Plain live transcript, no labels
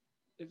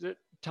Is it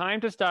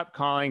time to stop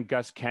calling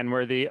Gus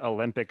Kenworthy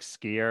Olympic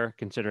skier,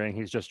 considering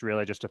he's just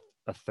really just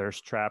a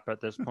thirst trap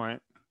at this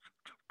point?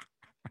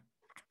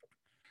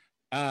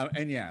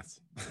 And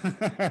yes.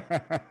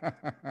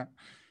 I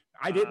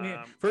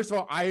didn't. First of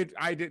all, I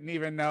didn't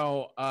even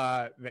know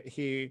that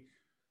he,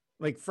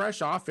 like,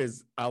 fresh off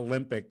his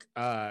Olympic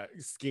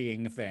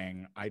skiing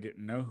thing. I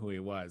didn't know who he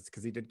was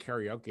because he did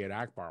karaoke at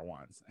Akbar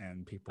once,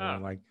 and people were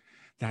like,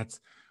 "That's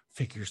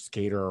figure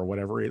skater or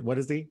whatever." What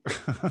is he?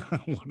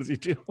 What does he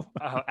do?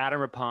 Adam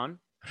Rippon.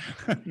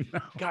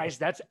 No. Guys,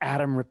 that's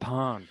Adam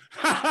Rippon.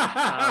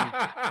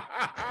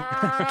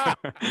 Wow,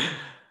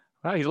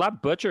 he's a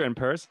lot butcher in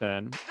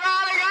person.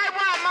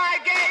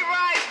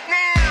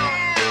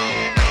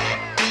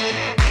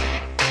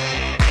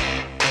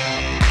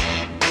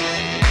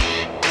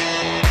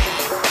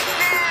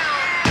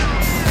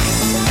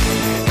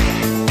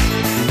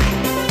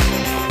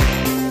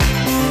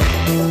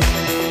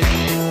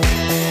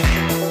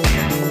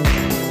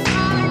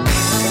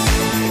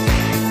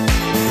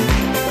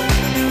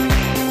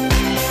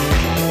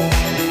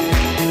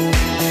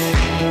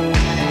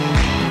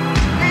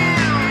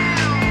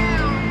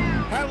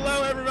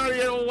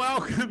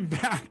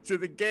 To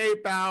the Gay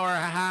Power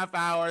Half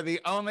Hour, the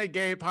only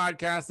gay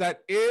podcast that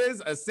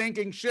is a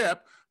sinking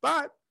ship,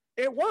 but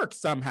it works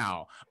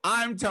somehow.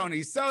 I'm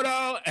Tony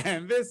Soto,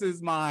 and this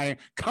is my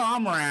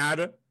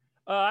comrade.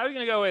 I was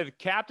gonna go with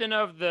captain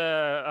of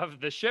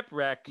the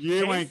shipwreck.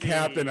 You Casey ain't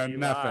captain of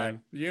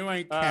nothing. You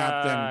ain't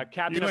captain.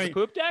 Captain of the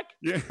poop deck.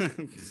 Yeah.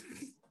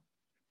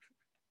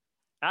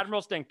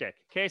 Admiral Stink Dick.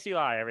 Casey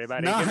Lie,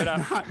 everybody. Give it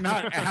up.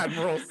 Not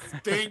Admiral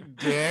Stink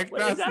Dick. Wait,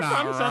 that's is that not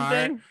from right.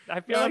 something?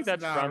 I feel like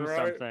that's from right.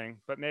 something,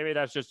 but maybe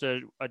that's just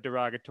a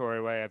derogatory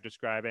way of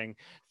describing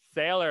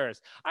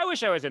sailors. I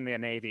wish I was in the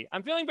Navy.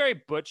 I'm feeling very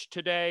butch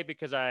today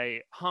because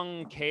I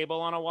hung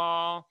cable on a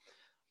wall.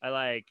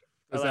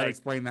 Does that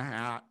explain the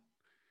hat?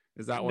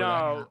 Is that where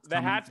no? The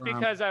hat's from?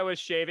 Because I was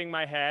shaving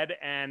my head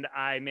and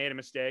I made a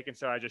mistake, and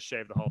so I just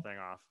shaved the whole thing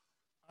off.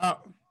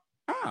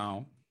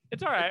 Oh.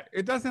 It's all right.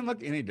 It doesn't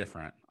look any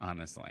different,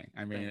 honestly.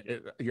 I mean,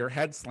 your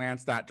head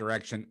slants that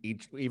direction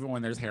even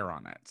when there's hair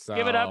on it. So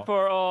give it up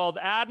for old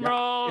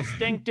Admiral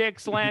Stink Dick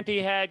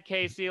Slanty Head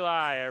Casey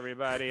Lie,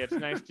 everybody. It's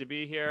nice to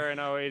be here and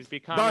always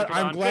be commented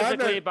on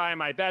physically by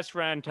my best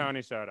friend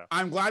Tony Soto.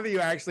 I'm glad that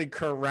you actually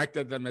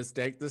corrected the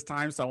mistake this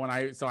time, so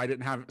I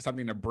didn't have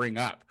something to bring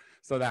up,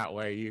 so that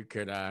way you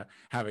could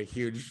have a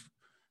huge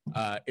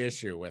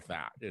issue with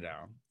that, you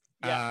know.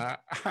 Yeah.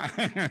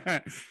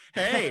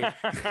 Hey,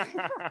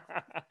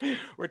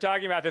 we're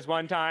talking about this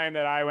one time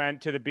that I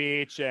went to the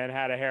beach and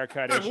had a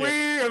haircut issue. We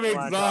have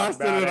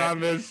exhausted it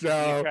on this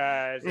show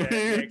because it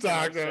makes me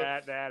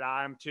upset that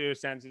I'm too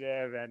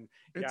sensitive, and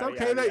it's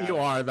okay that you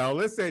are, though.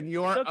 Listen,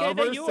 your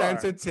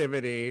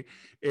oversensitivity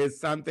is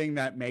something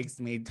that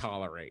makes me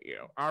tolerate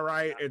you. All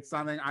right, it's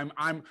something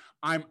I'm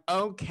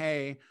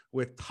okay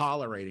with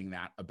tolerating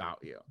that about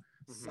you.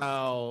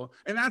 So,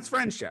 and that's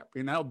friendship,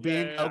 you know,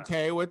 being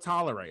okay with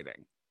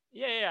tolerating.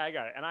 Yeah, I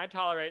got it. And I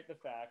tolerate the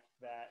fact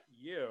that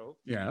you,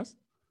 yes,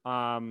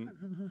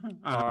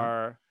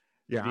 are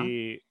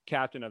the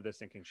captain of the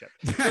sinking ship.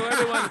 So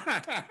everyone,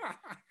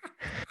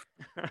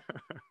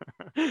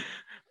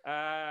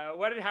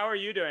 how are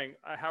you doing?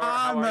 How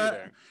are you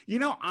doing? You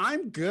know,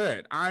 I'm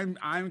good. I'm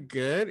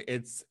good.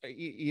 It's,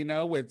 you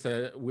know,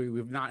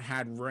 we've not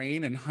had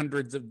rain in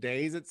hundreds of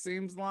days. It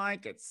seems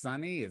like it's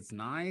sunny. It's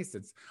nice.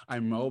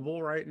 I'm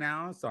mobile right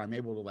now, so I'm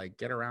able to like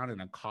get around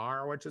in a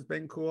car, which has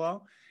been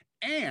cool.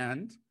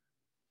 And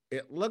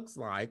it looks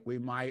like we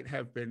might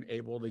have been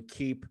able to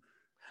keep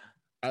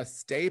a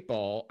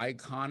staple,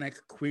 iconic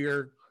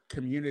queer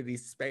community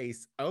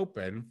space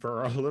open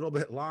for a little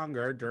bit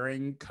longer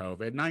during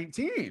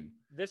COVID-19.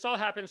 This all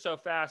happened so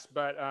fast,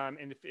 but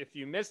and if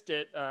you missed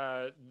it,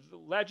 the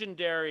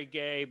legendary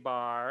gay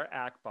bar,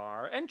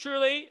 Akbar, and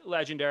truly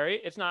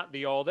legendary. It's not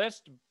the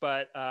oldest,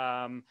 but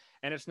and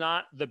it's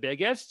not the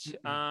biggest,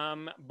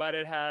 but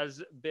it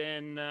has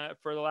been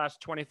for the last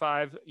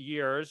 25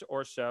 years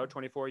or so,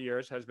 24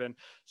 years, has been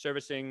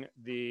servicing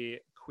the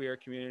queer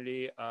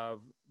community of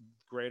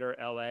Greater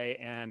LA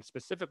and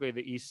specifically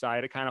the East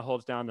Side. It kind of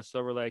holds down the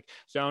Silver Lake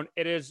zone.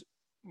 It is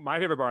my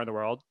favorite bar in the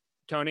world.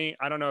 Tony,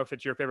 I don't know if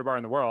it's your favorite bar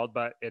in the world,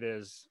 but it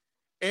is.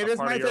 It is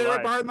my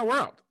favorite bar in the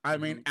world. I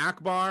mean,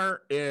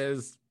 Akbar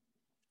is,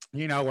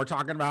 you know, we're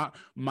talking about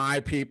my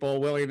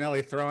people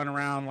willy-nilly throwing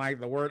around like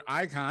the word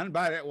icon,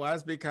 but it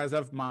was because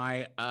of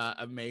my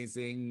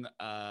amazing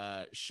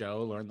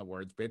show, Learn the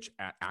Words, Bitch,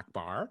 at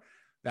Akbar,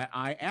 that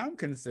I am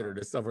considered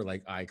a Silver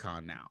Lake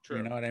icon now. True.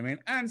 You know what I mean?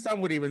 And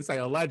some would even say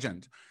a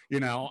legend. You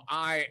know,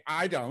 I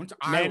don't.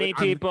 Many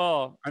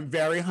people. I'm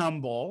very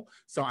humble,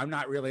 so I'm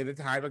not really the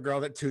type of girl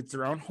that toots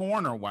her own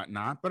horn or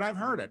whatnot, but I've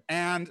heard it.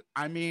 And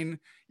I mean,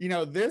 you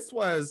know, this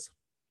was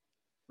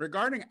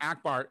regarding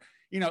Akbar,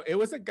 you know, it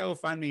was a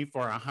GoFundMe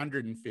for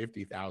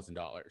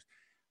 $150,000.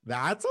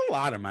 That's a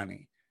lot of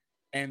money.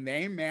 And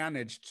they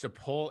managed to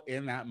pull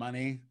in that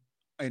money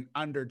in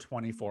under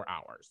 24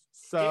 hours.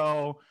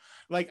 So,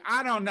 like,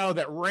 I don't know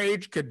that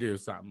Rage could do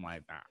something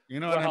like that.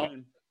 You know what I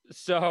mean?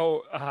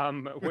 So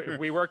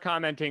we were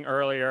commenting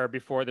earlier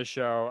before the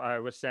show. I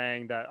was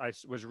saying that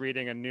was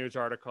reading a news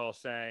article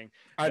saying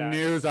A that,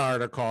 news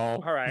article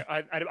all right,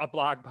 a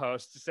blog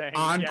post saying,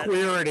 on yes,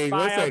 queerity.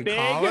 by a Listen, big,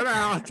 call it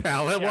out.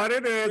 Tell it yeah, what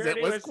it is. It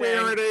Queerty was was saying,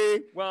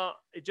 queerity. well,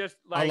 it just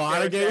A like they lot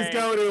were of gays saying,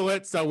 go to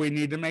it, so we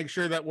need to make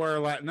sure that we're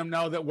letting them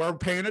know that we're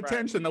paying right.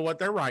 attention to what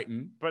they're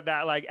writing. But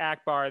that like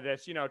Akbar,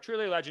 this,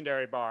 truly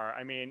legendary bar.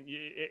 I mean,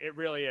 it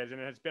really is.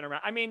 And it's been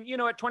around. I mean,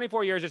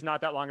 24 years is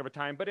not that long of a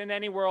time, but in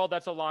any world,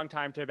 that's a long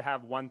time to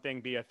have one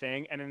thing be a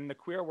thing. And in the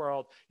queer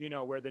world,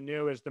 where the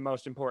new is the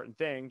most important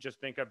thing, just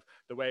think of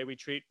the way we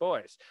treat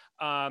boys.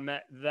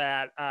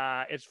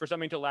 It's for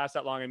something to last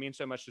that long and mean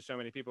so much to so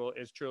many people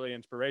is truly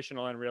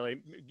inspirational and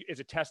really is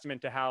a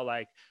testament to how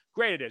like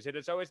great it is. It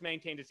has always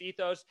maintained its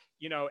ethos.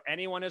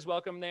 Anyone is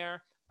welcome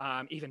there.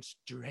 Even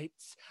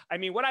straights. I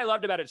mean, what I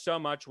loved about it so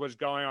much was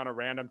going on a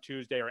random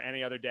Tuesday or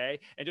any other day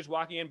and just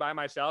walking in by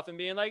myself and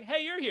being like,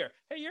 hey, you're here.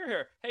 Hey, you're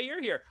here. Hey,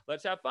 you're here.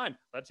 Let's have fun.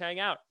 Let's hang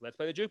out. Let's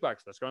play the jukebox.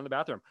 Let's go in the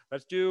bathroom.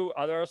 Let's do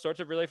other sorts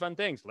of really fun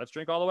things. Let's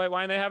drink all the white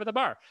wine they have at the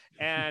bar.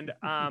 And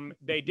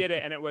they did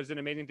it, and it was an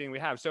amazing thing we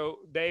have. So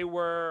they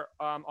were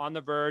on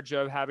the verge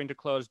of having to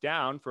close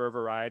down for a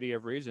variety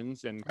of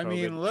reasons. And I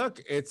mean, look,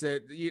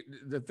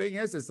 the thing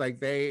is, it's like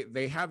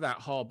they have that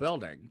hall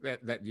building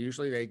that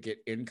usually they get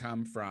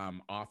income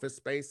from office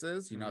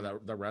spaces.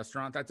 The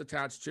restaurant that's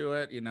attached to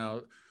it,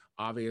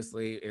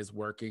 obviously is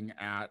working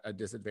at a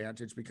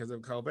disadvantage because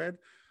of COVID.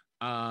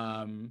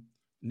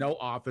 No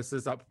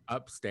offices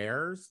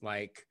upstairs,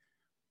 like,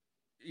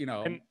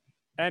 so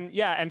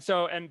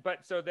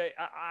they,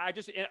 I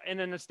just, in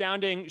an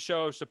astounding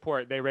show of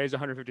support, they raised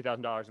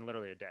 $150,000 in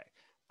literally a day.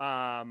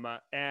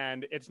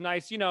 And it's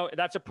nice,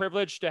 that's a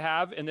privilege to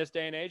have in this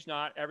day and age.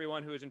 Not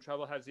everyone who is in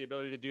trouble has the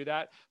ability to do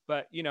that,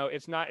 but it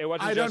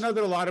wasn't. I don't know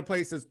that a lot of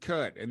places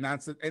could, and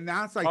that's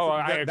like,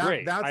 I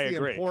agree. That's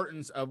the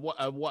importance of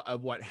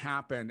what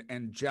happened,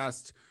 and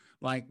just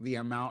like the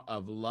amount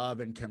of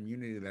love and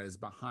community that is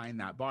behind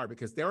that bar,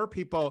 because there are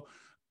people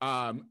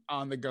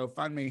on the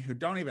GoFundMe who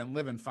don't even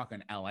live in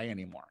fucking LA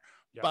anymore.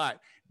 Yep. But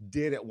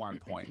did at one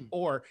point,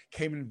 or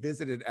came and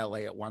visited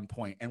LA at one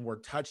point and were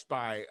touched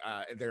by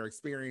their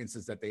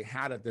experiences that they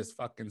had at this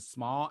fucking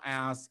small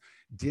ass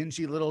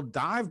dingy little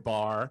dive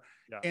bar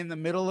in the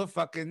middle of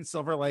fucking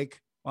Silver Lake,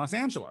 Los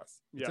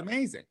Angeles. It's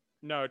amazing.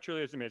 No, it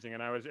truly is amazing.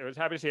 And I was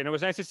happy to see it. And it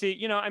was nice to see,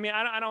 I mean,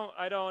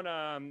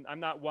 I'm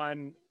not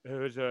one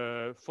who's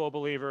a full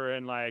believer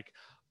in like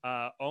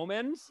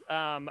omens.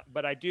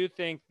 But I do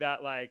think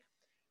that like,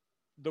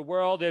 the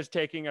world is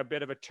taking a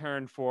bit of a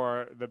turn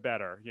for the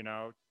better.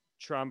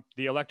 Trump,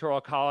 the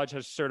Electoral College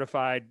has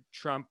certified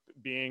Trump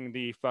being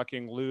the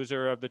fucking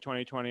loser of the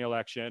 2020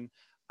 election.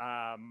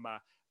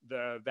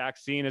 The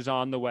vaccine is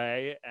on the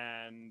way,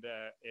 and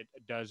it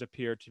does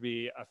appear to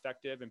be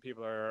effective, and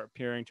people are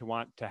appearing to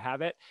want to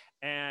have it.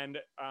 And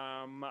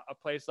a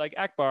place like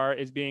Akbar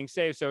is being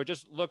saved. So it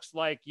just looks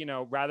like,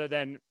 rather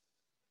than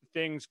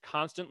things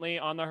constantly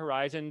on the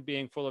horizon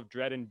being full of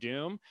dread and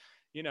doom,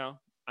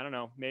 I don't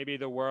know, maybe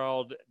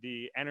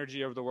the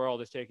energy of the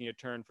world is taking a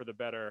turn for the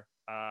better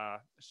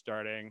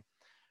starting.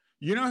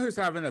 Who's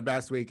having the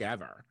best week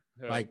ever?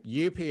 Who? Like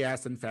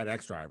UPS and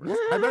FedEx drivers.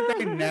 I bet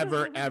they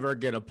never, ever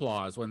get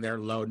applause when they're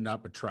loading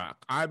up a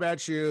truck. I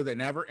bet you that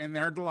never in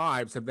their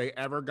lives have they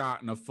ever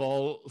gotten a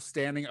full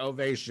standing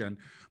ovation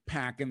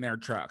packing their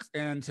trucks.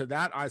 And to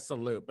that, I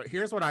salute. But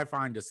here's what I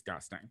find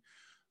disgusting.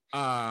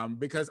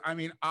 Because, I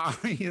mean,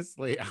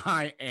 obviously,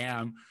 I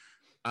am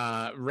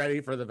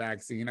ready for the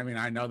vaccine. I mean,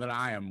 I know that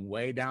I am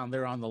way down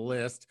there on the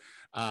list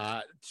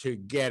to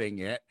getting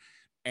it,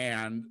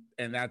 and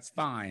that's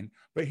fine.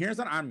 But here's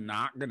what I'm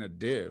not gonna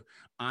do.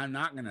 I'm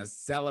not gonna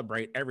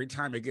celebrate every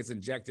time it gets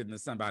injected into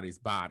somebody's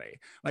body.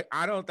 Like,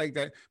 I don't think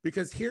that,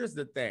 because here's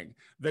the thing: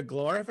 the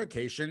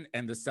glorification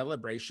and the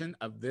celebration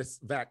of this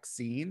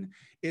vaccine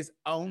is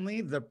only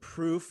the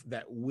proof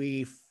that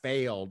we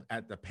failed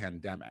at the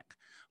pandemic.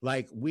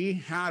 Like, we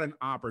had an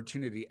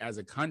opportunity as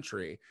a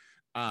country,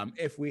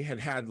 if we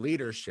had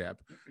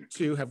leadership,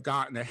 to have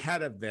gotten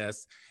ahead of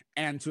this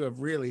and to have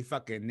really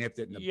fucking nipped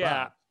it in the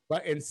bud.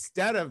 But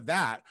instead of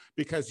that,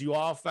 because you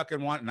all fucking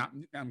want,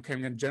 I'm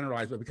going to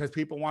generalize, but because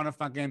people want to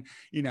fucking,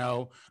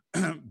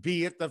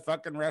 be at the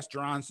fucking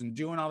restaurants and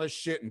doing all this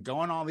shit and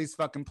going all these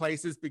fucking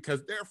places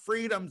because they're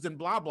freedoms and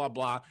blah, blah,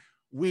 blah.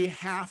 We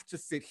have to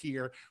sit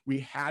here.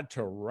 We had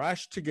to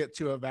rush to get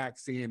to a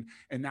vaccine,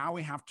 and now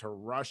we have to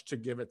rush to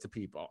give it to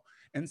people.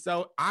 And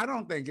so I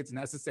don't think it's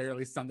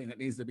necessarily something that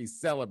needs to be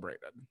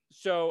celebrated.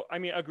 So, I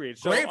mean, agreed.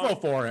 So grateful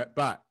for it,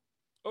 but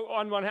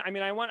on one hand,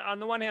 on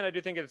the one hand, I do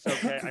think it's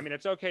okay. I mean,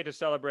 it's okay to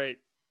celebrate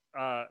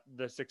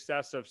the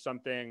success of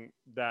something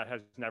that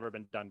has never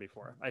been done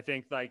before. I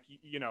think, like,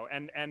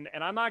 and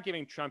I'm not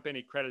giving Trump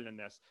any credit in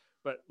this,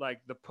 but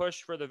like the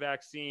push for the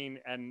vaccine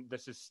and the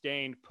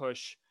sustained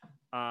push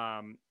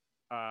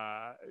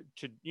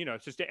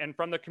sustain, and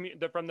from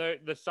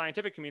the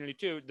scientific community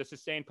too, the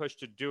sustained push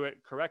to do it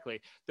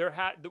correctly.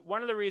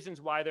 One of the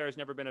reasons why there has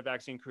never been a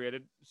vaccine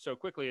created so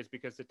quickly is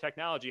because the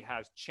technology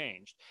has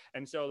changed.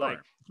 And so, like,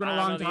 it's been a I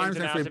long don't know the time ins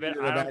and since outs we've of it.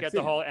 needed a I don't get the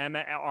vaccine. whole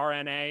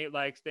mRNA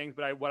like things,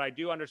 but what I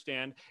do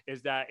understand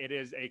is that it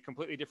is a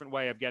completely different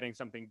way of getting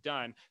something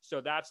done.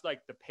 So that's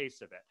like the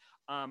pace of it.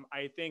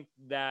 I think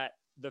that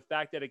the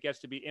fact that it gets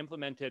to be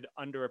implemented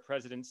under a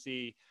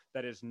presidency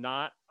that is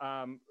not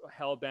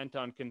hell-bent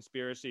on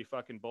conspiracy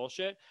fucking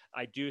bullshit,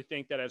 I do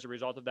think that as a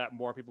result of that,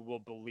 more people will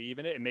believe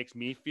in it. It makes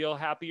me feel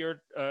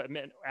happier,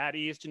 at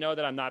ease to know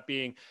that I'm not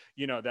being,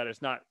 that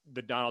it's not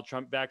the Donald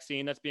Trump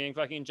vaccine that's being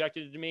fucking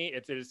injected into me.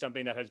 It is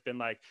something that has been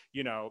like,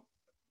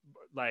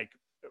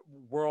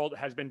 world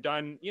has been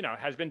done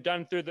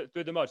through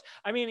the most.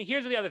 I mean,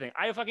 here's the other thing.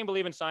 I fucking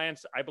believe in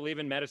science. I believe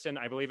in medicine.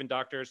 I believe in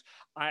doctors.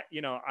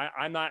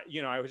 I'm not,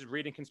 I was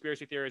reading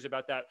conspiracy theories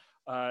about that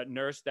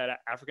nurse,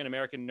 that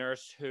African-American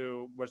nurse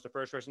who was the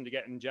first person to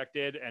get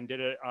injected and did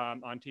it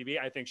on TV.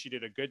 I think she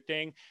did a good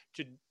thing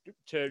to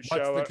show. What's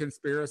the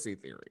conspiracy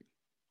theory?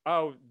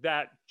 Oh,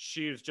 that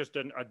she's just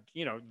that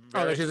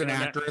she's an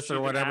actress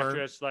or whatever. An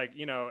actress,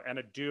 and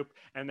a dupe.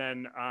 And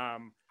then,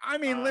 I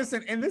mean,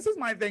 listen, and this is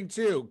my thing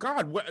too.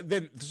 God,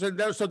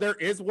 so there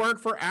is work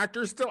for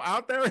actors still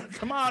out there.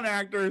 Come on,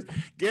 actors,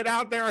 get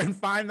out there and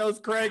find those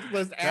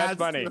Craigslist ads.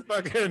 That's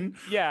funny.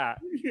 Yeah.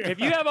 If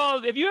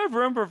you have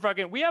room for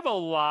fucking, we have a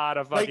lot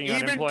of fucking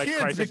unemployed kids,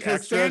 crisis because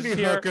extras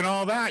Sandy here. Hook and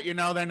all that. They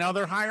know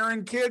they're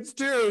hiring kids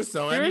too.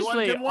 So seriously,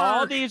 anyone can work.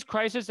 All these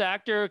crisis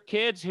actor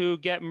kids who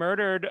get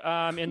murdered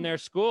in their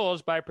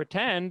schools by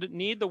pretend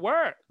need the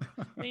work.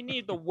 They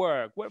need the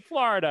work.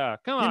 Florida,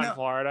 come on,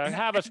 Florida,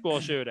 have a school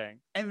shooting.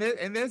 And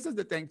this is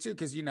the thing too,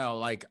 because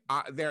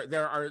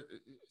there are,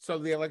 so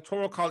the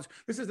electoral college.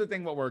 This is the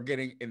thing what we're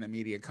getting in the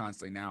media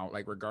constantly now,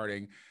 like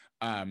regarding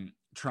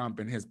Trump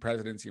and his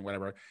presidency and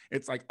whatever.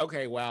 It's like,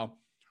 okay, well,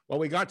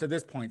 we got to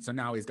this point, so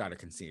now he's got to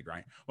concede,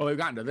 right? Well, we've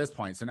gotten to this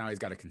point, so now he's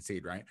got to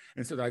concede, right?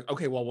 And so they're like,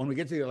 okay, well, when we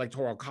get to the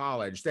electoral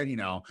college, then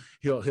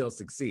he'll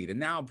succeed. And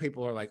now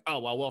people are like, oh,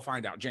 well, we'll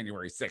find out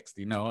January 6th,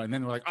 and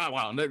then we're like, oh,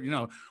 well,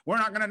 we're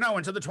not going to know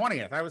until the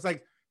 20th. I was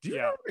like, do you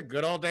remember the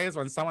good old days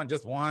when someone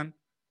just won?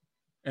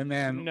 And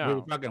then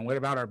we fucking went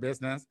about our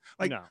business.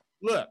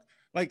 Look,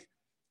 like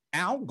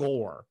Al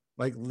Gore,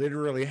 like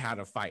literally had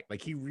a fight.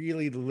 Like he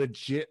really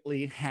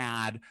legitly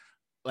had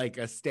like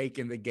a stake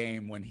in the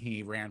game when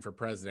he ran for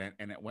president,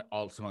 and it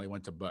ultimately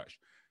went to Bush.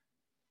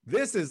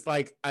 This is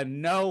like a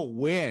no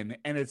win,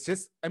 and it's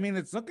just, I mean,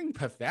 it's looking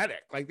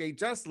pathetic. Like they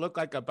just look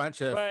like a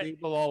bunch of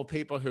feeble old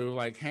people who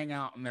like hang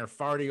out in their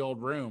farty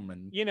old room.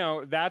 And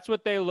that's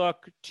what they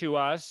look to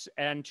us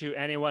and to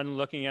anyone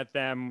looking at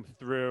them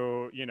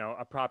through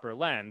a proper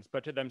lens.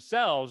 But to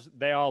themselves,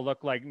 they all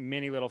look like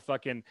mini little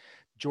fucking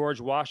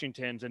George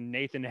Washingtons and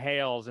Nathan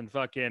Hales and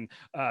fucking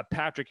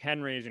Patrick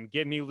Henrys and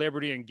give me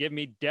liberty and give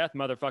me death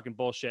motherfucking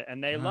bullshit.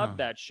 And they love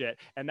that shit.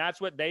 And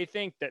that's what they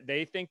think, that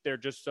they think they're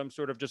just some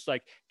sort of just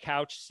like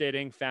couch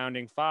sitting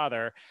founding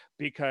father,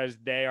 because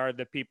they are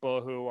the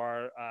people who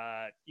are,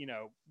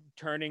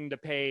 turning the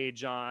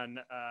page on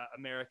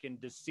American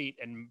deceit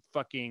and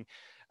fucking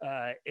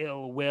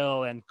ill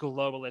will and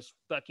globalist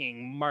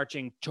fucking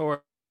marching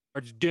towards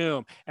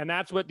doom. And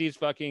that's what these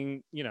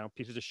fucking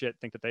pieces of shit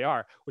think that they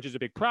are, which is a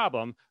big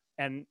problem.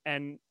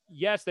 And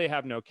yes, they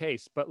have no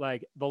case, but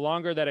like the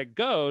longer that it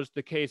goes,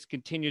 the case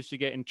continues to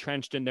get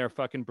entrenched in their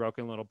fucking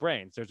broken little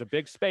brains. There's a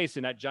big space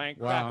in that giant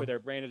crack where their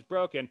brain is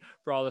broken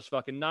for all this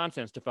fucking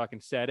nonsense to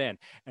fucking set in,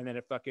 and then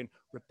it fucking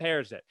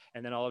repairs it,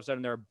 and then all of a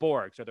sudden they're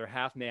Borgs, or they're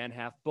half man,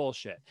 half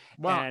bullshit.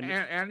 Well, and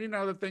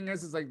the thing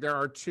is like there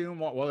are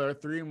there are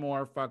three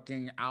more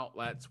fucking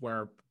outlets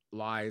where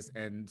lies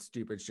and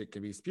stupid shit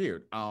can be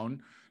spewed: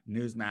 OWN,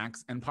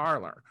 Newsmax, and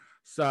Parler.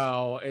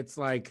 So it's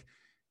like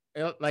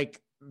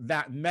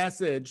that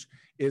message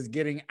is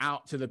getting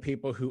out to the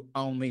people who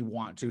only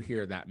want to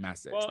hear that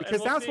message,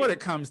 because that's what it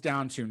comes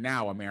down to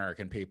now,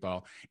 American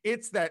people.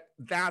 It's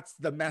that's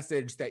the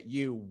message that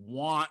you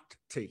want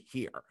to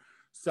hear.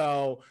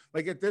 So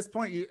like at this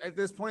point,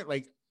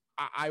 like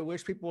I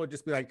wish people would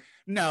just be like,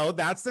 no,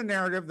 that's the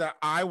narrative that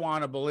I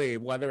want to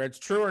believe, whether it's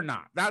true or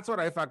not. That's what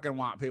I fucking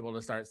want people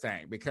to start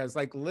saying, because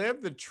like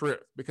live the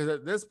truth. Because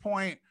at this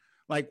point,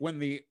 like when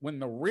the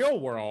real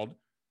world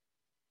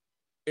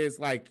is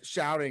like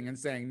shouting and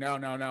saying, no,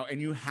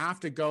 and you have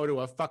to go to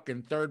a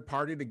fucking third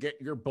party to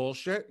get your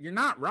bullshit, you're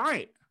not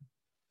right.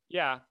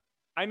 Yeah.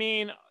 I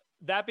mean,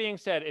 that being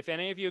said, if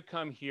any of you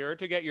come here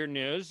to get your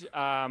news,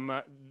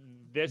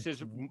 this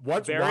is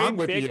what's very wrong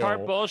with big you?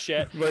 Heart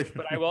bullshit.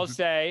 But I will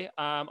say,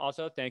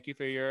 also, thank you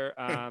for your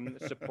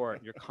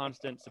support, your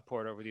constant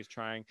support over these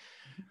trying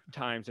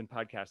times in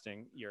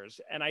podcasting years.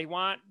 And I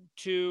want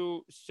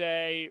to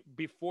say,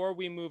 before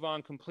we move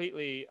on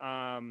completely,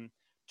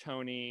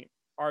 Tony,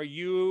 are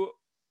you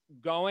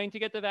going to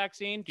get the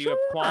vaccine? Do you have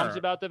qualms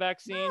about the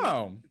vaccine?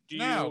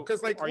 No,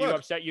 because like, are you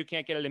upset you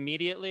can't get it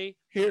immediately?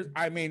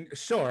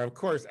 Sure, of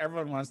course,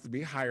 everyone wants to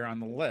be higher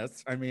on the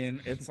list. I mean,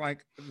 it's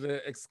like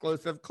the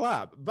exclusive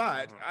club.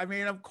 But I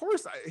mean, of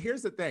course,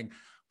 here's the thing.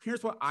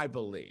 here's what I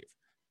believe.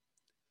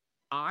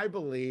 I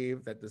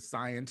believe that the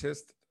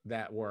scientists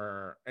that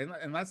were,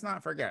 and let's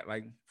not forget,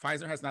 like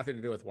Pfizer has nothing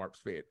to do with warp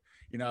speed,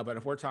 you know, but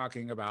if we're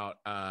talking about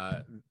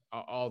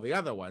all the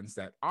other ones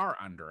that are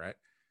under it,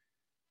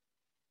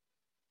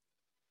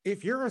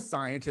 if you're a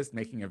scientist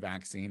making a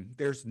vaccine,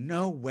 there's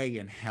no way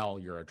in hell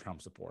you're a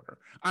Trump supporter.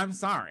 I'm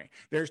sorry.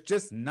 There's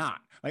just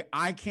not. Like,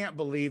 I can't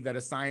believe that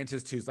a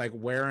scientist who's like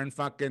wearing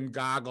fucking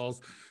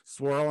goggles,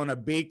 swirling a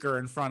beaker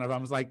in front of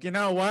him is like, you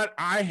know what?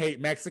 I hate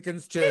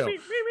Mexicans too.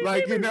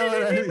 Like, you know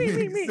what I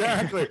mean?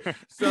 Exactly.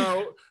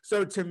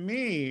 So to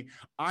me,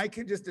 I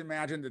can just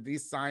imagine that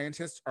these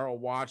scientists are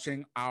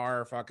watching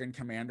our fucking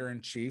commander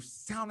in chief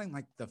sounding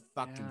like the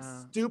fucking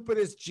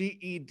stupidest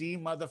GED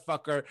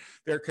motherfucker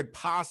there could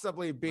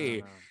possibly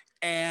be.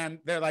 And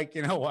they're like,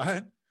 you know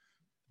what?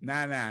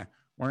 Nah,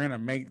 we're going to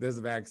make this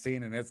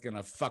vaccine and it's going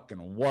to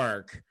fucking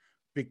work,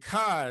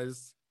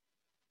 because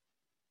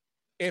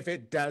if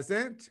it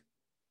doesn't,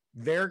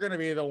 they're going to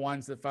be the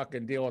ones that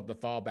fucking deal with the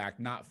fallback,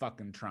 not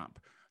fucking Trump.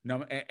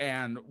 No,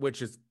 and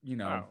which is, you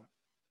know,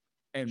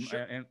 in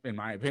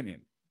my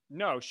opinion.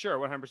 No, sure,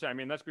 100%. I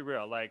mean, let's be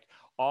real. Like,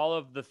 all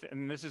of the,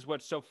 and this is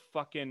what's so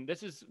fucking,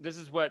 this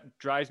is what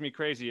drives me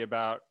crazy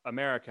about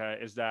America,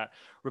 is that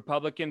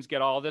Republicans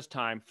get all this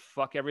time,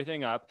 fuck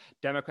everything up.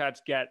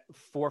 Democrats get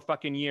 4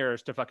 fucking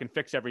years to fucking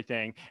fix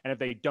everything. And if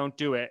they don't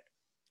do it,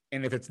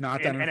 and if it's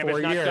not done in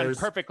 4 years, and if it's not done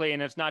perfectly,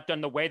 and it's not done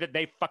the way that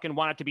they fucking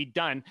want it to be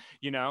done,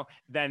 you know,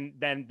 then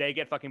they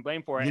get fucking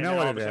blamed for it. You know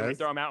what it is? We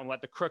throw them out and let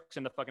the crooks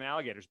and the fucking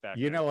alligators back.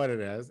 You know what it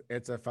is?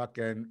 It's a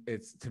fucking,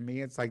 it's, to me,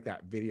 it's like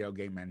that video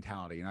game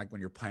mentality. You know, like when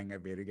you're playing a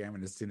video game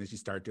and as soon as you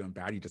start doing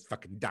bad, you just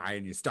fucking die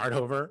and you start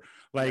over.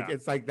 Like,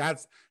 it's like,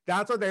 that's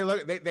what they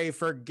look, they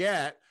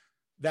forget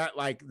that,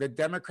 like, the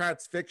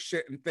Democrats fix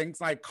shit and things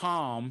like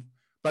calm,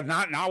 but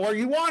not where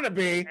you want to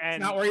be. It's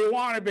not where you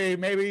want to be.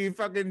 Maybe you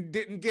fucking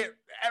didn't get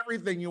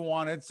everything you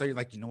wanted, so you're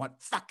like, you know what?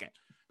 Fuck it.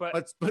 But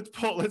let's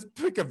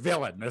pick a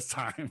villain this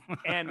time.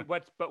 And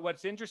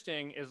what's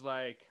interesting is,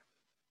 like,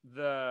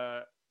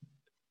 the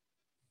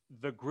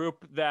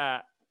group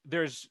that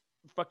there's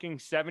fucking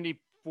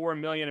 74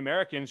 million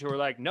Americans who are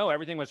like, no,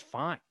 everything was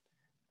fine.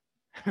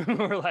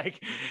 We're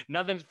like,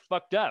 nothing's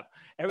fucked up.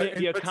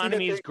 The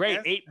economy is great.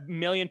 8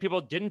 million people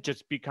didn't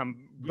just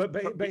become, but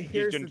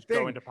here's the thing.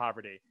 Go into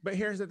poverty. But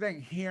here's the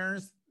thing.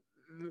 Here's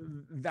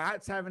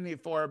that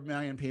 74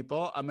 million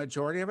people. A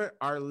majority of it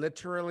are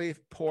literally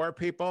poor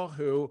people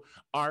who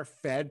are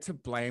fed to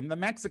blame the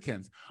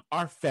Mexicans,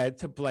 are fed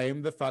to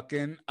blame the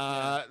fucking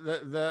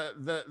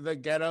the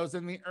ghettos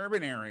in the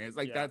urban areas.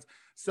 Like, that's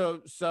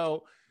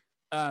so.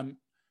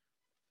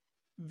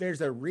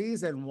 There's a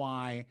reason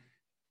why.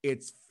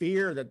 It's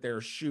fear that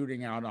they're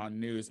shooting out on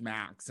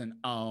Newsmax and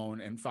OWN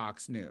and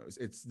Fox News.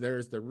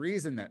 There's the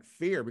reason that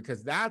fear,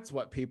 because that's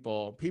what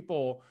people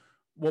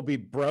will be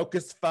broke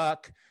as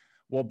fuck,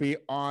 will be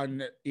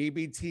on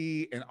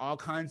EBT and all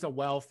kinds of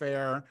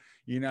welfare,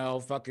 you know,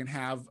 fucking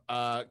have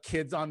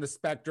kids on the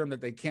spectrum that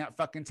they can't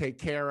fucking take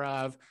care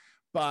of.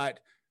 But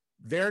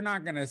they're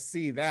not going to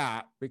see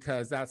that,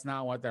 because that's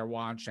not what they're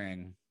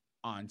watching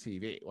on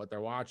TV. What they're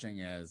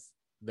watching is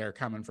they're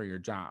coming for your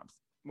jobs.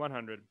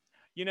 100.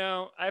 You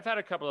know, I've had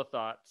a couple of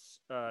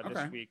thoughts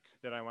this week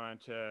that I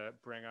wanted to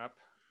bring up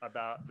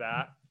about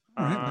that.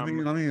 All right,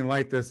 let me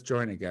light this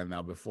joint again,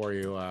 though, before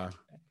you... Have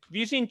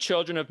you seen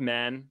Children of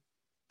Men?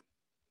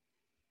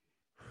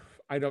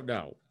 I don't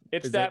know.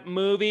 It's that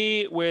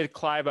movie with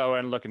Clive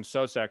Owen looking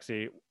so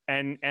sexy.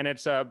 And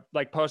it's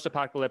like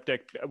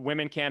post-apocalyptic.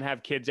 Women can't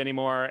have kids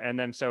anymore. And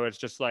then so it's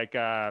just like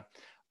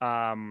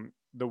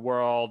the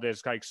world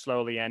is like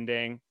slowly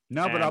ending.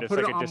 No, but I'll put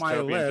it on my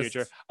list.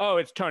 Future. Oh,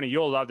 it's Tony.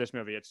 You'll love this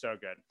movie. It's so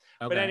good.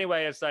 Okay. But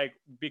anyway, it's like,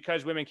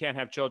 because women can't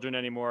have children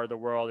anymore, the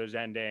world is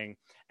ending,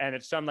 and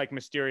it's some like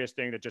mysterious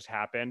thing that just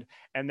happened.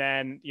 And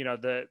then, you know,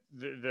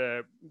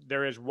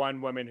 there is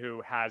one woman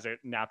who has a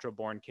natural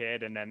born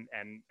kid, and then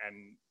and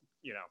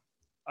you know,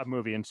 a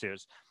movie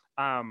ensues.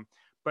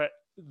 But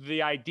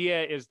the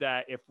idea is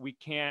that if we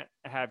can't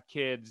have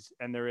kids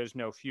and there is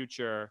no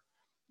future,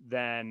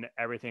 then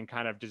everything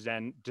kind of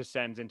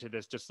descends into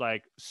this just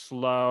like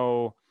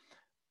slow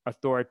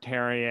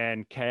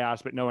authoritarian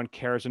chaos, but no one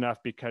cares enough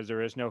because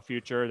there is no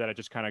future, that it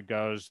just kind of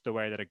goes the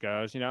way that it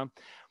goes, you know?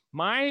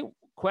 My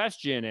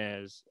question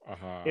is,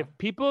 if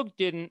people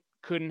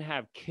couldn't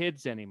have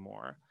kids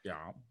anymore,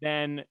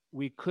 then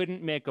we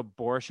couldn't make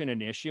abortion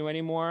an issue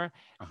anymore.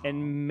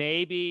 And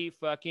maybe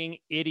fucking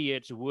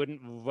idiots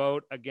wouldn't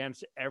vote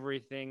against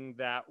everything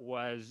that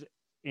was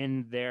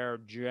in their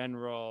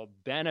general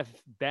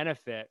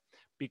benefit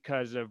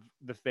because of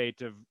the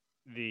fate of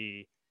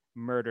the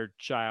murdered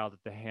child at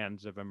the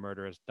hands of a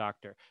murderous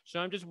doctor.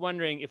 So I'm just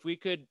wondering if we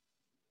could,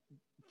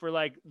 for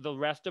like the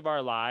rest of our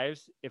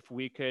lives, if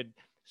we could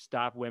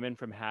stop women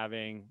from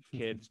having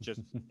kids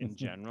just in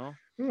general.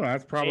 Ooh,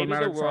 that's problematic.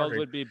 Maybe the world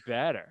would be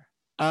better.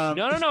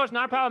 No, it's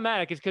not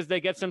problematic. It's because they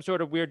get some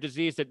sort of weird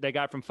disease that they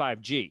got from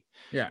 5G.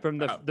 Yeah, From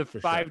the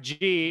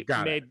 5G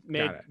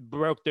sure.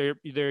 broke their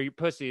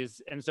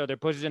pussies, and so their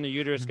pussies in the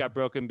uterus got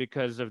broken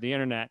because of the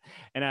internet,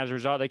 and as a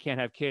result, they can't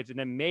have kids. And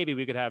then maybe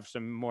we could have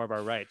some more of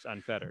our rights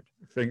unfettered.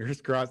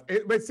 Fingers crossed.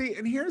 But see,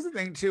 and here's the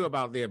thing too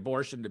about the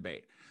abortion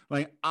debate.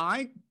 Like,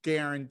 I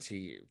guarantee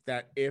you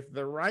that if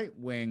the right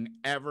wing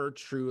ever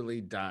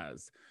truly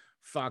does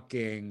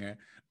fucking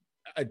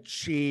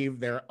achieve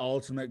their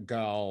ultimate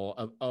goal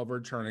of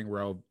overturning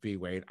Roe v.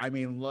 Wade. I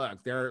mean,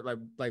 look, there are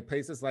like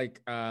places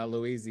like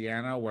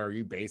Louisiana where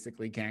you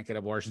basically can't get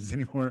abortions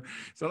anymore.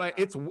 So like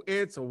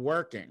it's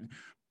working.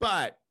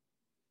 But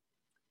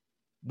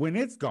when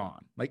it's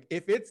gone, like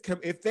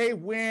if they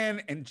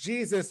win and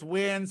Jesus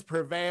wins,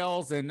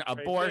 prevails, and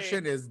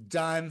abortion is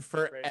done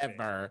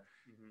forever,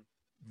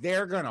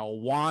 they're gonna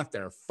want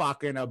their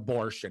fucking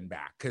abortion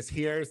back. Because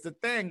here's the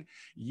thing,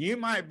 you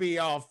might be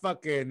all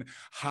fucking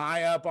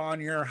high up on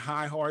your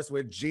high horse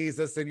with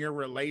Jesus in your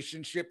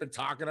relationship and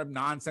talking up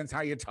nonsense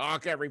how you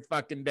talk every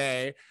fucking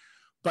day,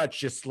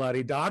 but your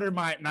slutty daughter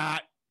might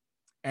not.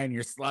 And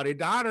your slutty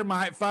daughter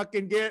might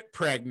fucking get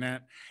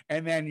pregnant,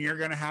 and then you're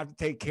gonna have to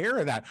take care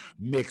of that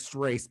mixed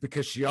race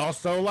because she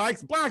also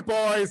likes black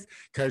boys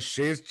because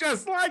she's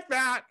just like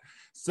that.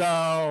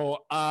 So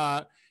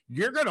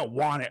you're gonna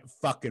want it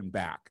fucking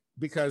back,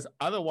 because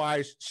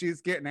otherwise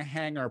she's getting a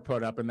hanger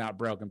put up in that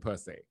broken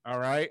pussy. All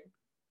right.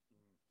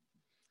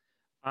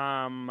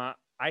 I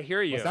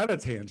hear you. Was that a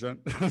tangent?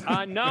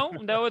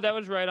 No, that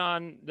was right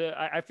on.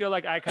 I feel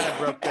like I kind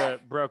of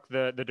broke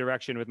the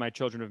direction with my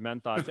Children of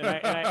Men thoughts, and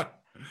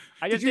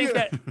I just think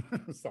that.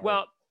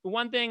 Well,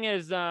 one thing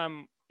is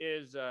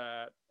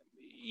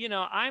you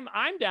know,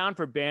 I'm down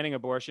for banning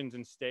abortions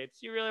in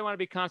states. You really want to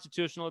be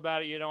constitutional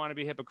about it. You don't want to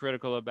be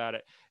hypocritical about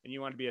it, and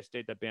you want to be a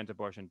state that bans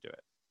abortion. Do it.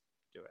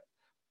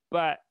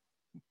 But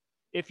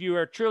if you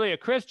are truly a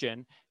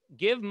Christian,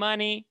 give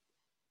money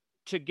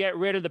to get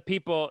rid of the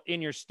people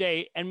in your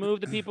state and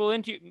move the people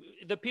into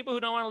the people who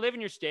don't want to live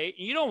in your state.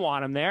 You don't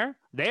want them there.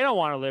 They don't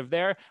want to live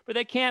there, but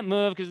they can't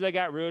move because they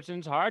got roots and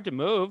it's hard to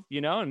move,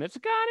 you know, in this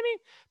economy.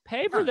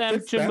 Pay for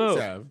them to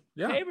move.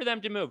 Yeah. Pay for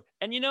them to move.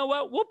 And you know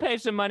what? We'll pay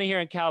some money here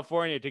in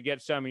California to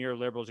get some of your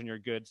liberals and your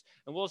goods,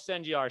 and we'll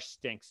send you our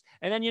stinks.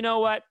 And then you know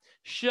what?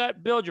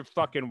 Build your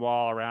fucking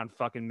wall around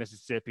fucking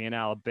Mississippi and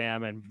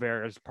Alabama and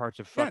various parts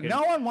of fucking. Yeah,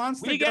 no one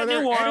wants to go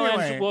there New Orleans.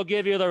 anyway. We'll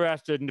give you the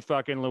rest of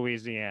fucking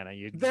Louisiana.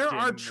 There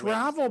are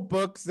travel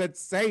books that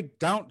say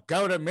don't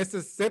go to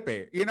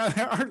Mississippi. You know,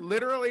 there are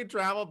literally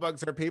travel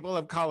books for people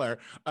of color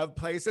of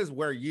places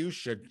where you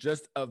should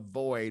just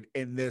avoid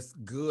in this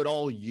good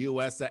old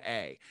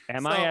USA.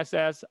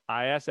 MISS,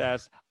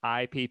 ISS,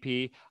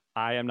 IPP.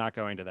 I am not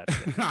going to that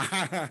city.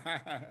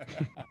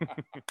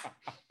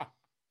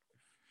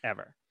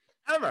 Ever.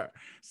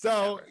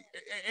 So,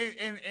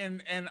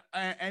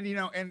 and you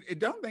know, and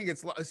don't think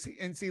it's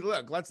see,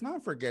 look, let's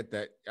not forget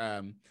that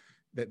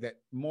that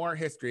more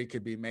history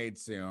could be made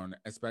soon,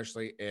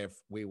 especially if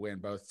we win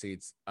both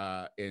seats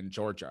in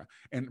Georgia.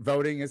 And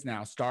voting is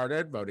now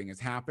started. Voting is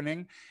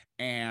happening,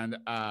 and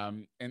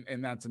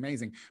that's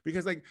amazing,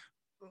 because like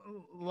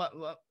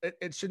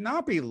it should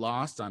not be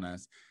lost on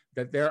us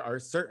that there are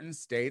certain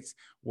states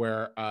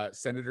where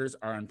senators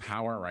are in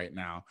power right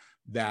now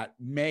that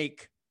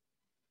make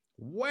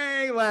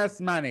way less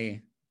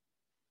money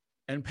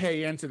and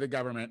pay into the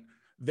government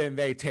than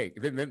they're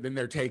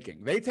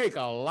taking. They take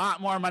a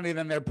lot more money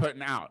than they're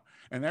putting out,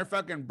 and they're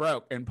fucking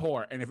broke and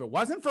poor. And if it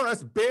wasn't for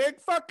us big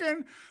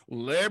fucking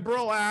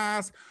liberal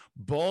ass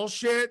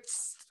bullshit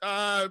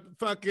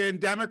fucking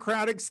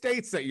democratic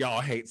states that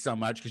y'all hate so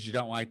much because you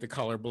don't like the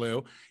color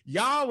blue,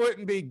 y'all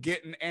wouldn't be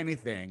getting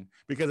anything,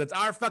 because it's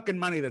our fucking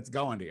money that's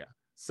going to you.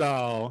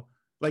 So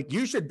like,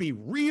 you should be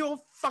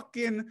real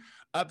fucking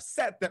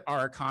upset that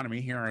our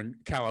economy here in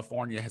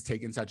California has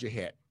taken such a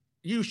hit.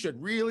 You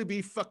should really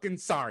be fucking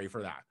sorry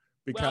for that,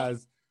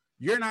 because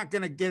you're not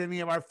going to get any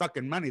of our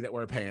fucking money that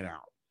we're paying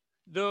out.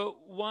 The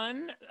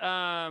one,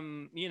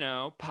 you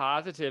know,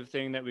 positive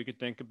thing that we could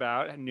think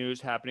about, news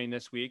happening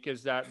this week,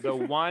 is that the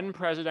one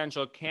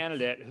presidential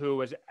candidate who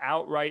was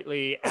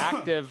outrightly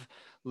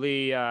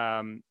actively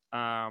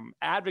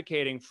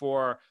advocating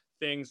for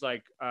things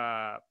like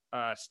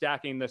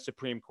stacking the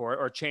Supreme Court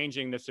or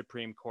changing the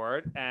Supreme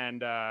Court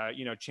and,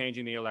 you know,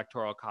 changing the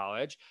Electoral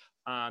College.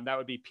 That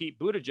would be Pete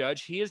Buttigieg.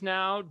 He is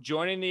now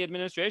joining the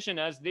administration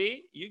as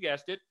the, you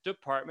guessed it,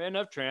 Department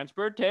of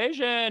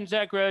Transportation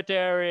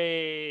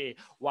Secretary.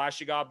 Why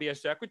should God be a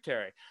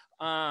secretary?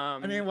 I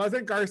mean,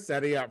 wasn't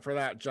Garcetti up for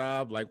that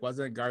job? Like,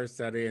 wasn't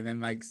Garcetti, and then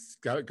like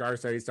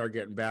Garcetti started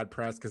getting bad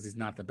press because he's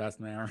not the best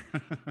mayor.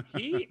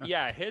 He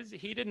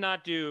did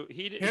not do.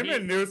 Him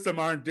and Newsom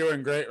aren't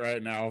doing great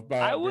right now.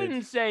 But I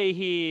wouldn't say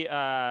he.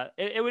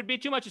 It would be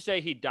too much to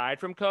say he died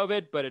from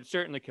COVID, but it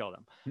certainly killed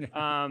him.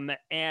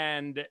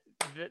 And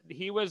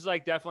he was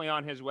like definitely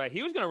on his way.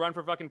 He was going to run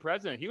for fucking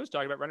president. He was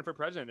talking about running for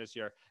president this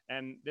year.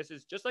 And this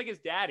is just like his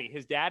daddy.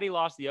 His daddy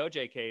lost the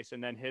OJ case,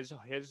 and then his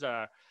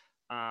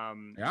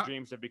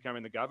dreams of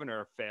becoming the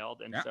governor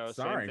failed. And so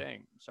sorry. same thing.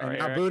 And Sorry,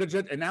 now Eric.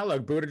 Buttigieg, and now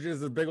look, Buttigieg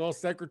is a big old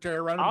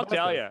secretary running I'll buses.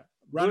 tell you.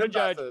 Running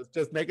Buttigieg, buses,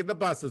 just making the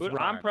buses run.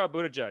 I'm pro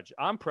Buttigieg.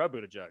 I'm pro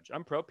Buttigieg.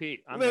 I'm pro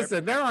Pete.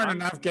 Listen, there aren't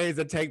enough gays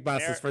that take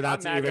buses for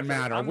that to even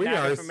matter. I'm we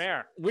are for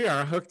mayor. We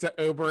are hooked to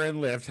Uber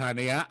and Lyft,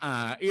 honey.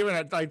 Even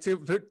at like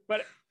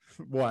But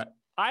what?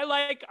 I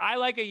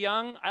like a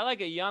young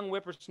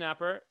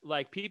whippersnapper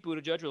like Pete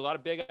Buttigieg with a lot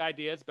of big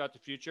ideas about the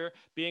future,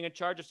 being in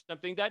charge of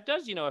something that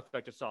does,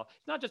 affect us all.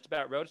 It's not just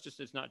about roads,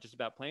 it's not just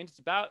about planes. It's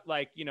about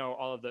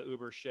all of the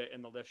Uber shit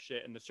and the Lyft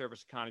shit and the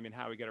service economy and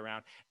how we get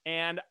around.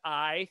 And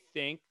I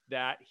think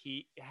that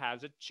he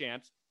has a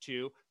chance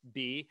to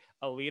be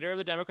a leader of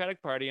the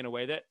Democratic Party in a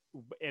way that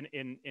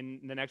in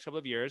the next couple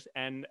of years.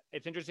 And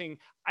it's interesting.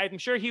 I'm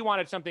sure he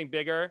wanted something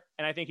bigger,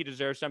 and I think he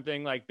deserves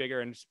something like bigger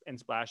and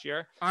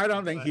splashier. I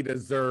don't think he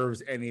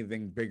deserves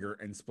anything bigger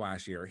and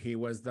splashier. He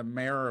was the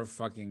mayor of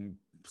fucking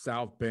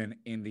South Bend,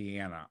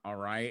 Indiana. All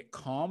right,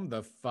 calm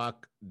the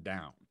fuck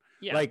down.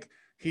 Yeah. Like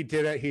he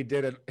did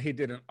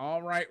an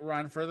all right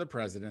run for the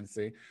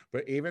presidency,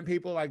 but even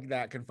people like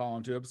that can fall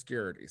into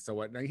obscurity. So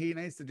what he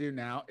needs to do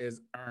now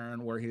is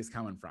earn where he's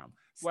coming from.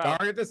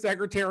 Start at the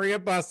Secretary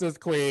of Buses,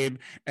 Queen,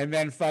 and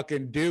then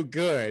fucking do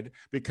good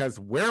because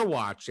we're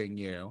watching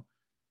you.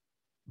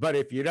 But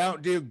if you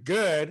don't do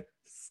good,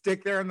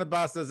 stick there in the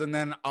buses and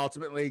then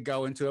ultimately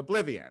go into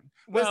oblivion.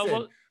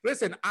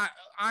 Listen,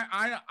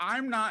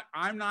 I'm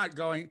not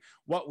going.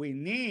 What we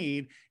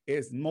need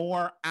is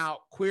more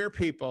queer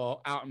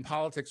people out in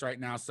politics right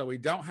now, so we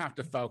don't have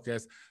to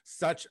focus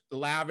such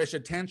lavish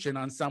attention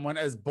on someone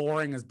as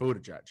boring as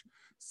Buttigieg.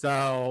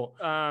 So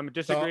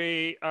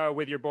disagree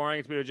with your boring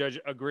as Buttigieg.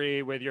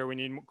 Agree with we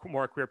need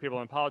more queer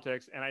people in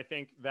politics, and I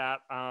think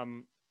that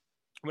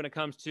when it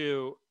comes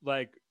to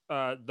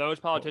those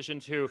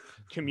politicians who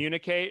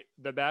communicate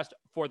the best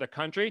for the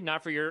country,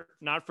 not for your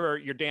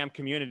damn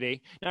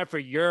community, not for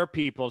your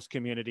people's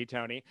community,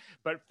 Tony,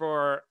 but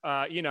for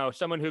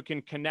someone who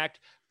can connect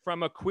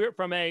from a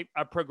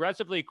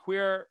progressively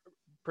queer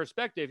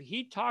perspective.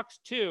 He talks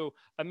to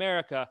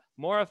America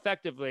more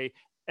effectively.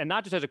 And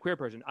not just as a queer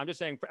person, I'm just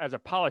saying as a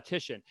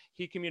politician,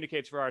 he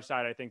communicates for our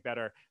side, I think,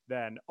 better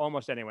than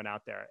almost anyone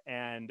out there.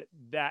 And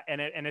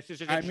it's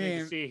just interesting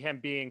to see him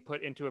being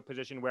put into a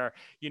position where,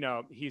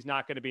 he's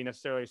not going to be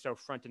necessarily so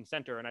front and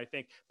center. And I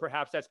think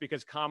perhaps that's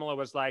because Kamala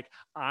was like,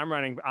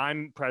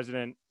 I'm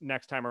president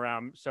next time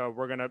around. So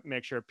we're going to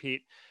make sure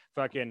Pete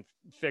fucking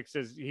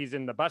he's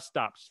in the bus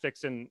stops,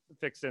 fixing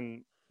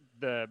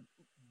the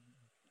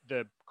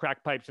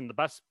crack pipes in the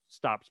bus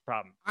stops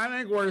problem. I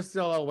think we're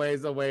still a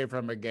ways away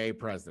from a gay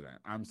president.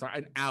 I'm sorry,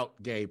 an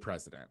out gay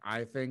president.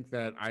 I think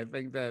that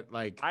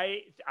like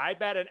I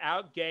bet an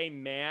out gay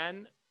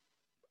man,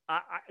 I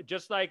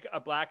just like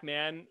a black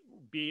man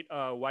beat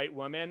a white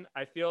woman.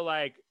 I feel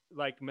like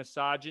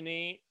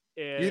misogyny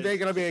is. You think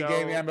it'll be a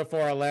gay man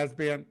before a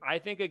lesbian? I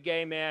think a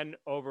gay man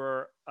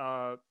over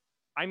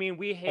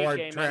we hate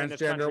gay men in this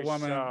country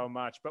so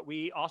much, but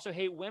we also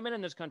hate women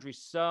in this country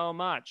so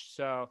much.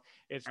 So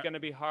it's going to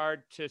be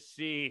hard to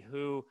see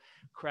who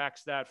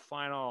cracks that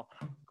final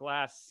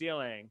glass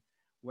ceiling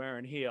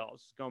wearing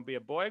heels. Going to be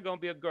a boy, going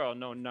to be a girl.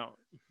 No.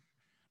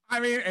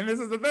 And this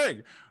is the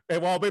thing.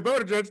 It won't be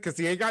Buttigieg because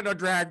he ain't got no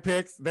drag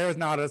pics. There's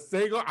not a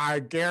single, I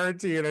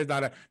guarantee you there's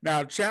not a.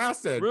 Now,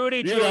 Chaston.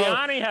 Rudy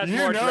Giuliani has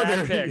more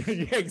drag pics.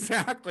 Yeah,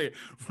 exactly.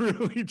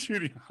 Rudy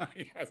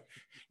Giuliani has.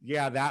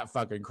 Yeah, that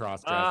fucking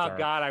cross-dresser. Oh,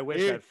 God, I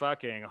wish that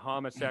fucking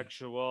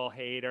homosexual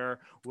hater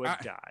would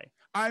die.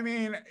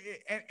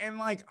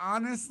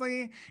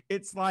 Honestly,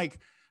 it's like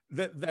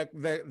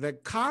the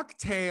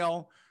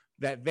cocktail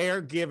that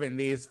they're giving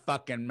these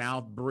fucking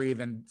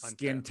mouth-breathing,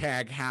 skin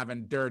tag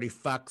having dirty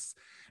fucks.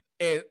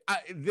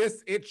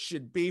 It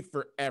should be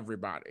for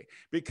everybody,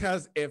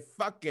 because if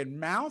fucking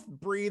mouth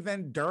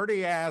breathing,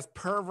 dirty ass,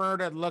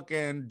 perverted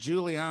looking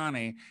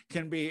Giuliani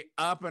can be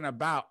up and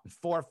about in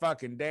 4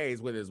 fucking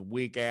days with his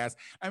weak ass.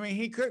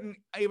 He couldn't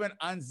even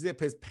unzip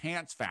his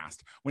pants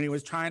fast when he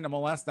was trying to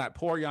molest that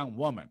poor young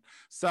woman.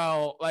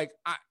 So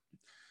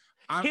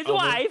I'm his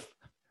wife.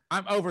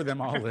 I'm over them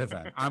all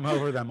living. I'm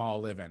over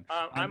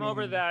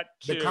that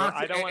too.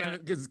 I don't want to,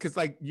 because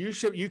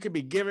you could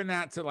be giving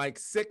that to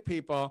sick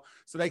people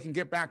so they can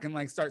get back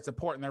and start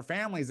supporting their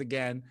families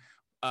again.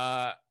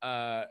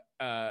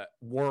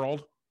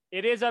 World.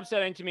 It is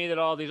upsetting to me that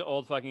all these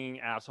old fucking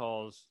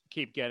assholes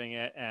keep getting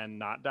it and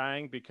not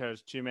dying,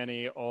 because too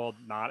many old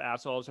not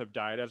assholes have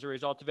died as a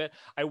result of it.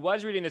 I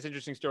was reading this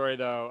interesting story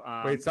though.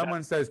 Wait,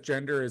 someone says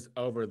gender is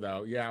over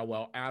though. Yeah,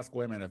 well, ask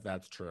women if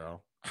that's true.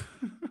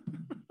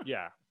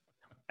 Yeah.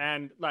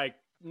 And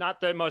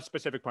not the most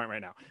specific point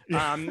right now.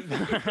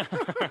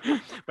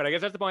 But I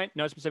guess that's the point.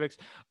 No specifics.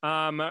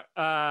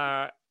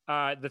 The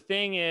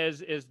thing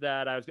is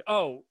that I was,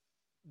 all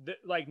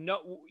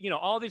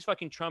these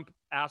fucking Trump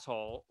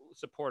asshole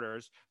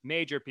supporters,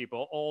 major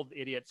people, old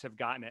idiots have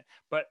gotten it.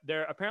 But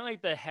they're apparently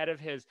the head of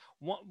his,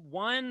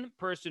 one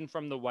person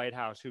from the White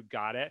House who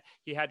got it,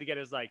 he had to get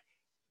his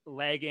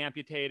leg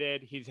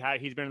amputated. He's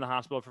been in the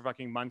hospital for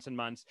fucking months and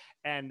months,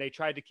 and they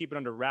tried to keep it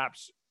under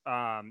wraps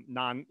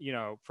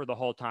for the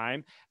whole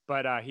time,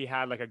 but he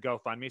had like a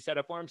GoFundMe set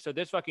up for him. So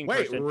this fucking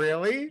Wait, person,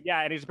 really?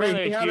 yeah, and he's Wait,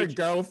 apparently he a had huge.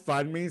 a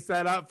GoFundMe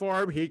set up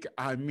for him.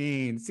 I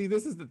mean, see,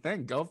 this is the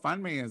thing.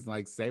 GoFundMe is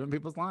like saving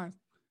people's lives.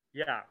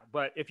 Yeah,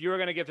 but if you were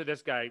going to give to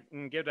this guy,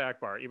 give to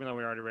Akbar, even though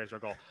we already raised our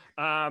goal.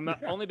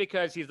 Only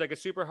because he's like a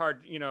super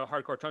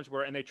hardcore Trump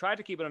supporter, and they tried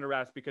to keep it under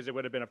wraps because it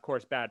would have been, of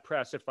course, bad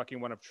press if fucking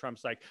one of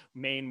Trump's like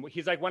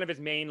he's like one of his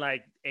main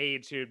like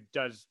aides who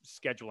does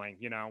scheduling,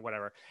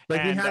 whatever.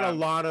 But he And had a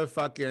lot of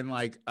fucking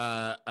like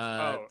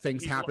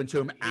things happen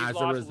to him as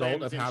a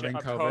result of having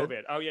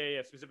COVID. Oh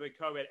yeah, specifically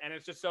COVID, and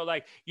it's just so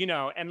like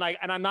and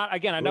I'm not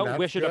again. I Ooh, don't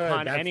wish it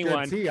upon that's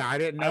anyone. Good tea. I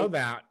didn't know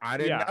that. I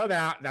didn't know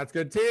that. That's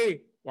good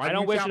tea. I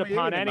don't wish it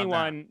upon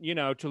anyone,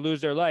 to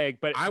lose their leg,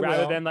 but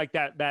rather than like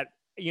that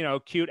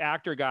cute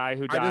actor guy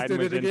who died.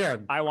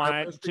 I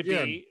want it to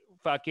be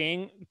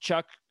fucking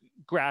Chuck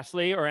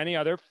Grassley or any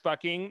other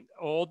fucking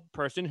old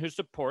person who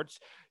supports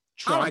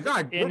Trump. Oh my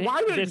God!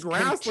 Why did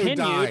Grassley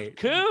die?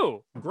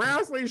 Coup.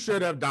 Grassley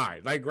should have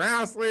died. Like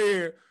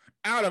Grassley,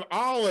 out of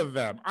all of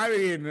them, I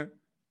mean,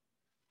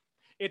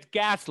 it's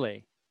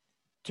ghastly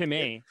to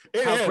me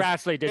how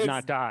Grassley did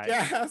not die.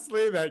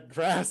 Ghastly that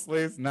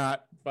Grassley's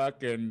not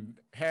fucking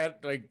head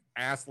like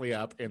Astley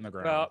up in the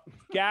ground. Well,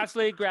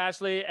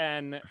 Grassley,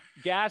 and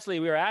Ghastly,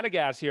 we were out of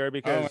gas here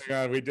because oh my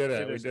God, we did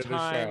it. We did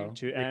the show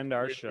to end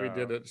our show.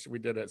 We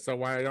did it. So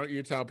why don't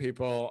you tell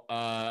people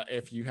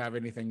if you have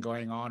anything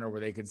going on or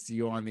where they can see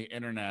you on the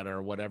internet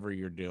or whatever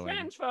you're doing?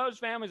 Friends, foes,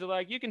 families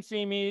alike. You can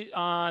see me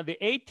on the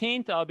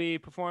 18th. I'll be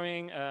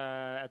performing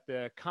at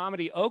the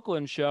Comedy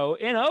Oakland show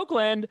in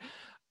Oakland,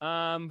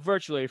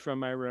 virtually from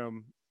my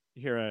room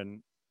here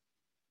in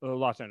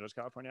Los Angeles,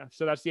 California.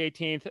 So that's the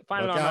 18th.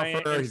 Find it on my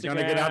Instagram. He's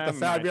gonna get out the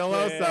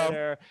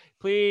fabuloso.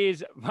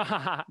 Please.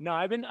 No,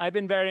 I've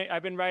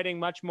been writing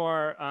much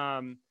more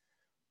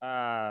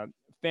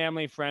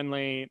family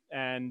friendly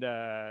and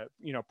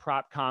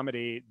prop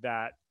comedy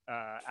that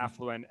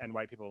affluent and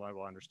white people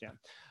will understand.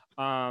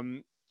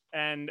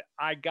 And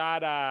I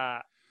got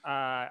a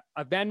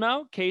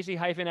Venmo,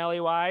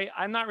 Casey-Ley.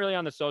 I'm not really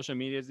on the social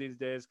medias these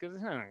days because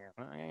I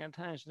got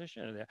time to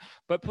shit there.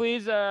 But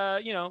please,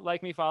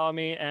 like me, follow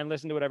me, and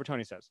listen to whatever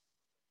Tony says.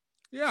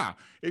 Yeah.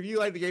 If you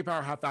like the Gay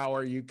Power Half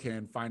Hour, you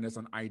can find us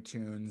on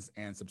iTunes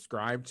and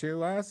subscribe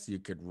to us. You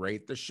could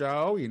rate the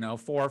show.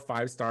 4 or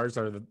 5 stars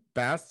are the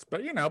best,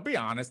 but be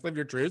honest, live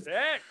your truth. 6.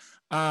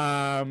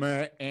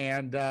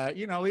 And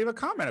leave a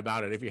comment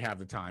about it if you have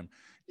the time.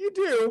 You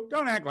do.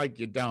 Don't act like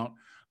you don't.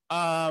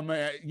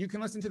 You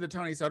can listen to the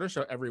Tony Soto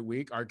Show every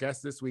week. Our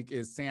guest this week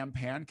is Sam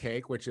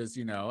Pancake, which is,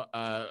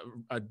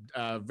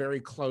 a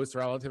very close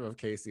relative of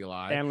Casey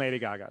Ley and Lady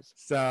Gaga's.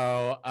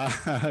 So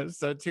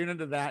tune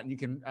into that, and you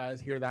can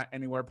hear that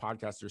anywhere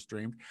podcasts are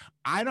streamed.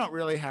 I don't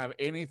really have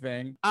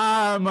anything.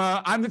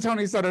 I'm the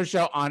Tony Soto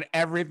Show on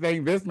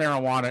everything. This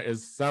marijuana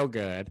is so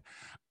good.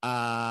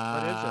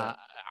 What is it?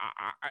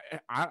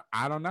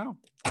 I don't know.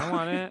 I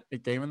want it.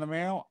 It came in the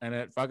mail and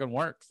it fucking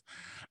works.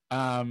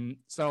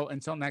 So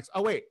until next,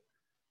 we're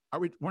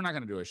not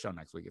going to do a show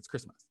next week. It's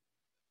Christmas.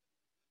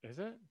 Is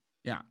it?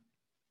 Yeah.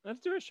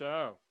 Let's do a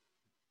show.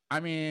 I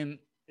mean,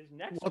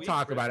 we'll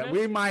talk about it.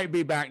 We might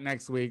be back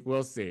next week.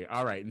 We'll see.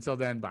 All right. Until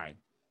then, bye.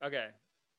 Okay.